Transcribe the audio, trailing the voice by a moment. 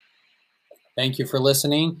Thank you for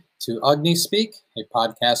listening to Agni Speak, a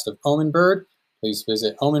podcast of Omen Bird. Please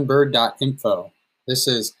visit omenbird.info. This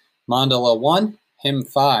is Mandala 1, Hymn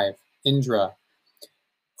 5, Indra.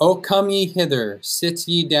 O come ye hither, sit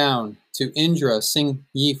ye down, to Indra sing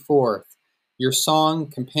ye forth your song,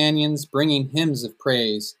 companions, bringing hymns of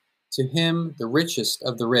praise to him, the richest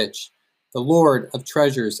of the rich, the Lord of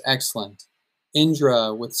treasures excellent.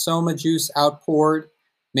 Indra, with soma juice outpoured,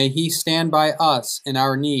 may he stand by us in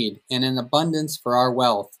our need and in abundance for our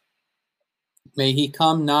wealth. May he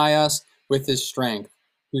come nigh us with his strength,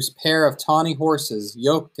 whose pair of tawny horses,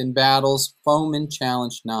 yoked in battles, foemen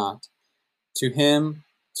challenge not. To him,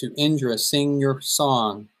 to Indra sing your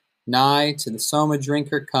song, nigh to the Soma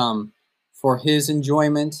drinker come, for his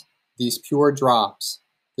enjoyment these pure drops.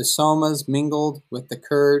 The Somas mingled with the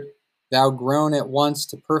curd, thou grown at once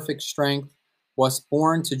to perfect strength, wast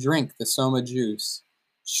born to drink the Soma juice.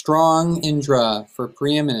 Strong Indra for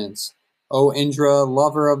preeminence, O Indra,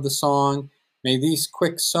 lover of the song, may these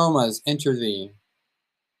quick Somas enter thee.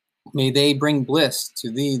 May they bring bliss to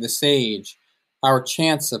thee, the sage. Our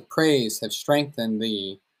chants of praise have strengthened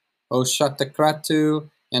thee. O Shatakratu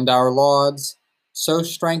and our lauds, so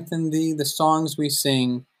strengthen thee the songs we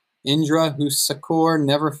sing. Indra, whose succor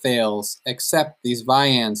never fails, accept these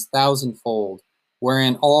viands thousandfold,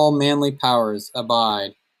 wherein all manly powers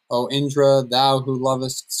abide. O Indra, thou who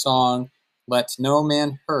lovest song, let no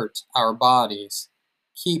man hurt our bodies.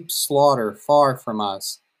 Keep slaughter far from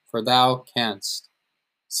us, for thou canst.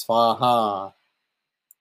 Svaha.